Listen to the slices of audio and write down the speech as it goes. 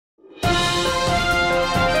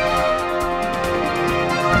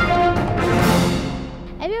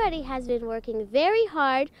everybody has been working very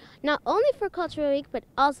hard, not only for Cultural Week, but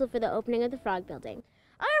also for the opening of the Frog Building.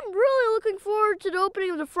 I am really looking forward to the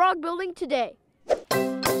opening of the Frog Building today.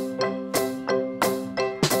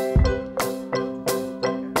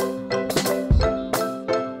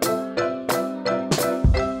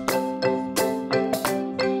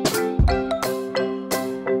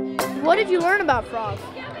 What did you learn about frogs?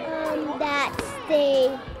 That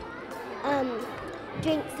they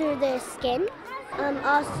drink through their skin.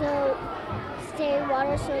 Also stay in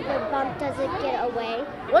water so the bump doesn't get away.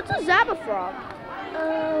 What's a zappa frog?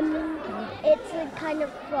 It's a kind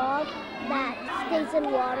of frog that stays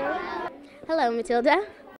in water. Hello, Matilda.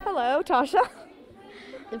 Hello, Tasha.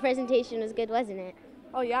 The presentation was good, wasn't it?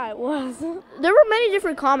 Oh yeah, it was. There were many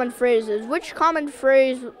different common phrases. Which common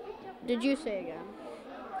phrase did you say again?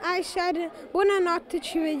 I said, buonanotte,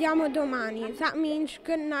 ci vediamo domani. That means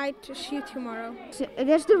good night, see you tomorrow. So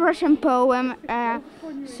that's the Russian poem. I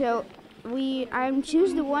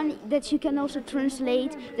choose the one that you can also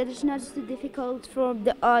translate, that is not too difficult for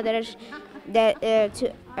the others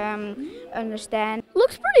to understand.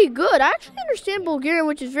 Looks pretty good. I actually understand Bulgarian,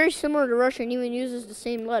 which is very similar to Russian, even uses the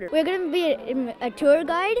same letter. We're going to be a tour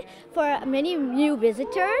guide for many new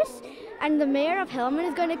visitors, and the mayor of Helmond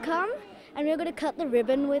is going to come. And we're going to cut the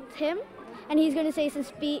ribbon with him, and he's going to say some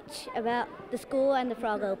speech about the school and the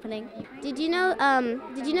frog opening. Did you know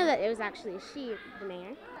that it was actually she, the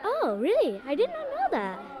mayor? Oh, really? I did not know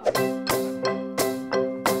that.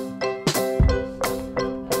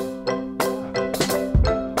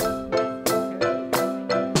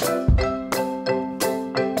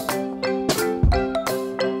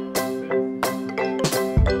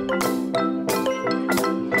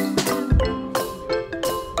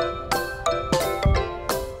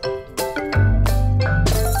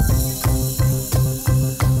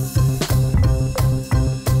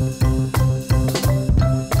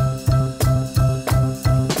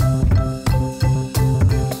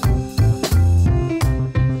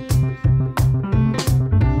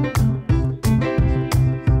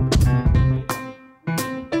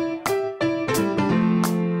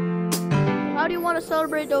 How do you want to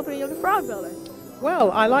celebrate the opening of the Frog Building?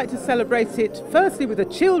 Well, I like to celebrate it firstly with the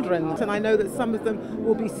children, and I know that some of them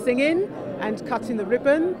will be singing and cutting the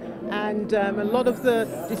ribbon, and a lot of the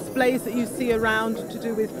displays that you see around to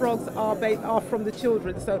do with frogs are from the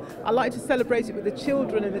children. So I like to celebrate it with the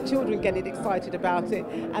children, and the children getting excited about it.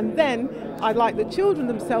 And then I'd like the children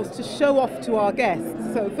themselves to show off to our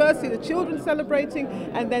guests. So firstly the children celebrating,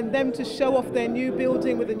 and then them to show off their new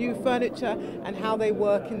building with the new furniture and how they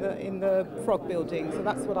work in the frog building. So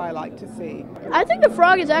that's what I like to see. I think the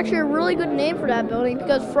frog is actually a really good name for that building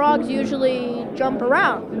because frogs usually jump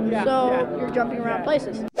around. You're jumping around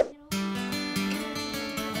places.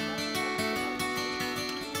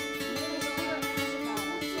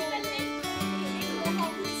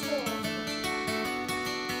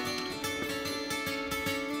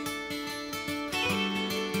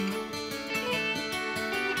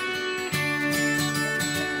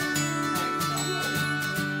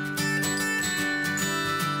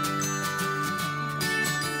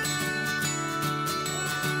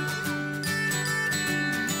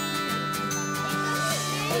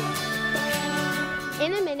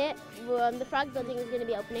 In a minute, the Frog Building is going to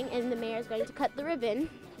be opening, and the mayor is going to cut the ribbon.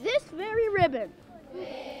 This very ribbon. Win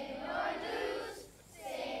or lose,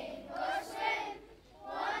 sink or swim,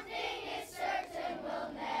 one thing is certain, we'll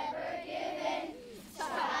never give in.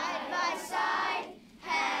 Side by side,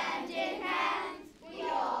 hand in hand, we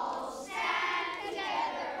all stand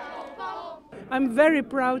together. I'm very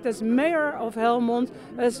proud as mayor of Helmond,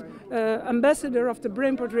 as ambassador of the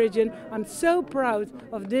Brainport region. I'm so proud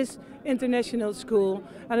of this international school,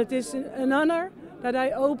 and it is an honor that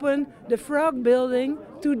I open the Frog Building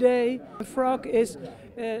today. The frog is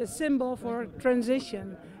a symbol for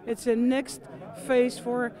transition. It's a next phase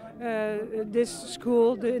for this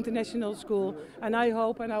school, the international school, and I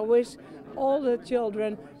hope and I wish all the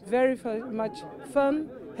children very much fun,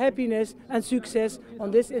 happiness and success on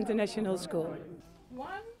this international school. 1,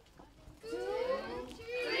 2, 3,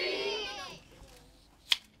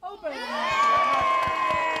 open!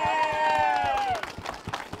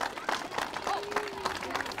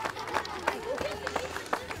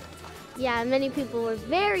 Yeah, many people were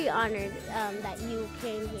very honored that you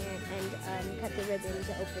came here and cut the ribbon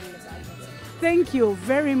to open the Frog Building. Thank you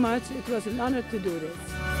very much. It was an honor to do this.